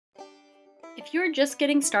If you're just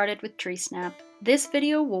getting started with TreeSnap, this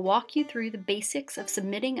video will walk you through the basics of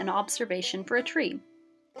submitting an observation for a tree.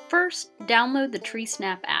 First, download the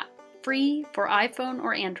TreeSnap app, free for iPhone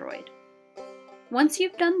or Android. Once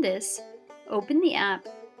you've done this, open the app,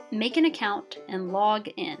 make an account, and log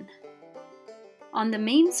in. On the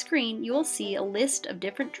main screen, you will see a list of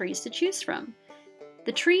different trees to choose from.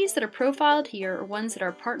 The trees that are profiled here are ones that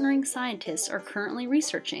our partnering scientists are currently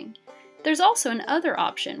researching. There's also an other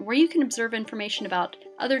option where you can observe information about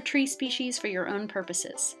other tree species for your own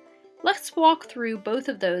purposes. Let's walk through both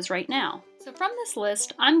of those right now. So from this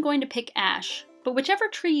list, I'm going to pick ash, but whichever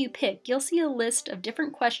tree you pick, you'll see a list of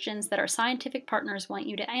different questions that our scientific partners want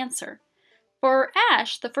you to answer. For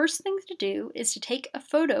ash, the first thing to do is to take a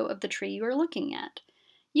photo of the tree you are looking at.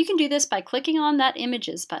 You can do this by clicking on that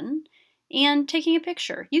Images button and taking a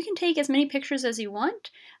picture. You can take as many pictures as you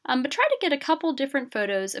want, but try to get a couple different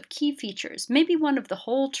photos of key features. Maybe one of the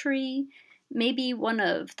whole tree, maybe one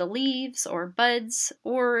of the leaves or buds,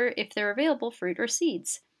 or if they're available, fruit or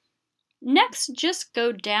seeds. Next, just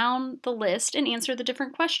go down the list and answer the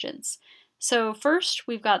different questions. So first,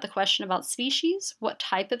 we've got the question about species, what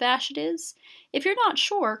type of ash it is. If you're not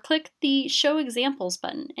sure, click the Show Examples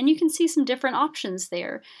button, and you can see some different options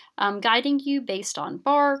there, guiding you based on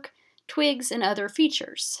bark, twigs, and other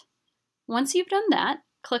features. Once you've done that,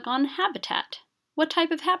 click on Habitat. What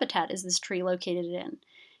type of habitat is this tree located in?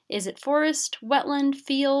 Is it forest, wetland,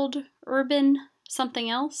 field, urban, something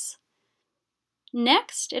else?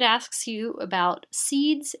 Next, it asks you about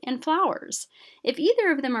seeds and flowers. If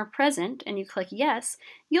either of them are present and you click Yes,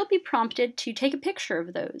 you'll be prompted to take a picture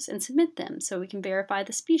of those and submit them so we can verify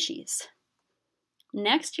the species.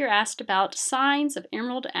 Next, you're asked about signs of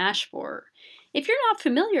emerald ash borer. If you're not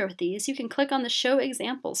familiar with these, you can click on the Show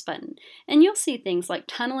Examples button, and you'll see things like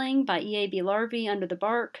tunneling by EAB larvae under the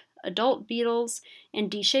bark, adult beetles, and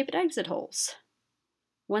D-shaped exit holes.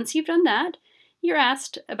 Once you've done that, you're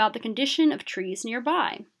asked about the condition of trees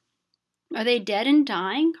nearby. Are they dead and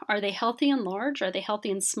dying? Are they healthy and large? Are they healthy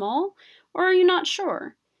and small? Or are you not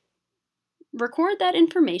sure? Record that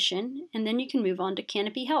information, and then you can move on to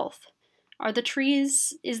canopy health.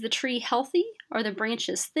 Is the tree healthy? Are the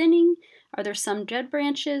branches thinning? Are there some dead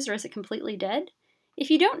branches, or is it completely dead? If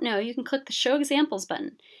you don't know, you can click the Show Examples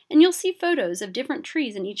button, and you'll see photos of different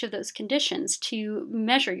trees in each of those conditions to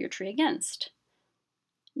measure your tree against.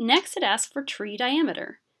 Next, it asks for tree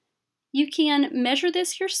diameter. You can measure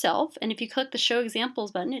this yourself, and if you click the Show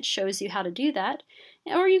Examples button, it shows you how to do that,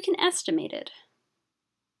 or you can estimate it.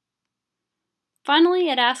 Finally,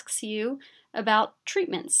 it asks you about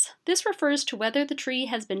treatments. This refers to whether the tree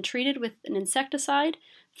has been treated with an insecticide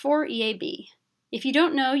for EAB. If you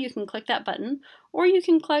don't know, you can click that button, or you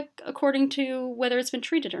can click according to whether it's been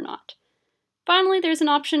treated or not. Finally, there's an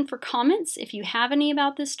option for comments if you have any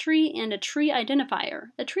about this tree, and a tree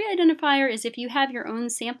identifier. A tree identifier is if you have your own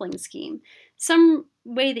sampling scheme, some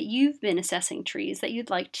way that you've been assessing trees that you'd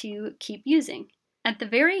like to keep using. At the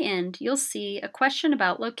very end, you'll see a question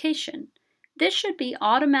about location. This should be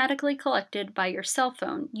automatically collected by your cell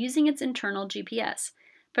phone using its internal GPS,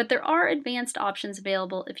 but there are advanced options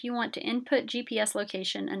available if you want to input GPS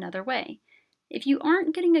location another way. If you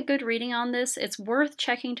aren't getting a good reading on this, it's worth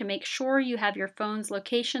checking to make sure you have your phone's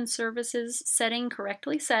location services setting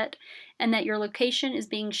correctly set and that your location is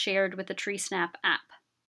being shared with the TreeSnap app.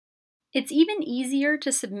 It's even easier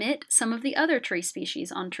to submit some of the other tree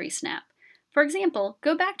species on TreeSnap. For example,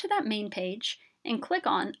 go back to that main page and click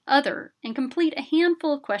on Other and complete a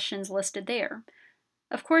handful of questions listed there.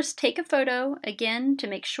 Of course, take a photo, again, to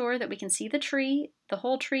make sure that we can see the tree, the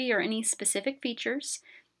whole tree, or any specific features,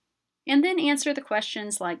 and then answer the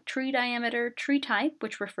questions like tree diameter, tree type,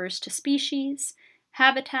 which refers to species,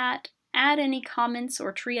 habitat, add any comments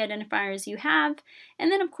or tree identifiers you have,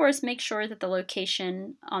 and then of course make sure that the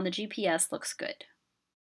location on the GPS looks good.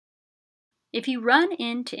 If you run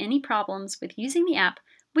into any problems with using the app,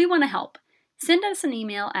 we want to help. Send us an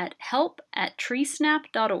email at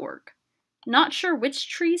help@treesnap.org. Not sure which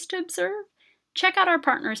trees to observe? Check out our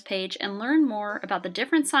partners page and learn more about the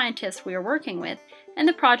different scientists we are working with and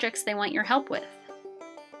the projects they want your help with.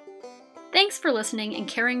 Thanks for listening and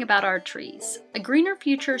caring about our trees. A greener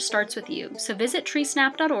future starts with you, so visit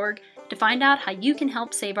treesnap.org to find out how you can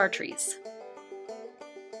help save our trees.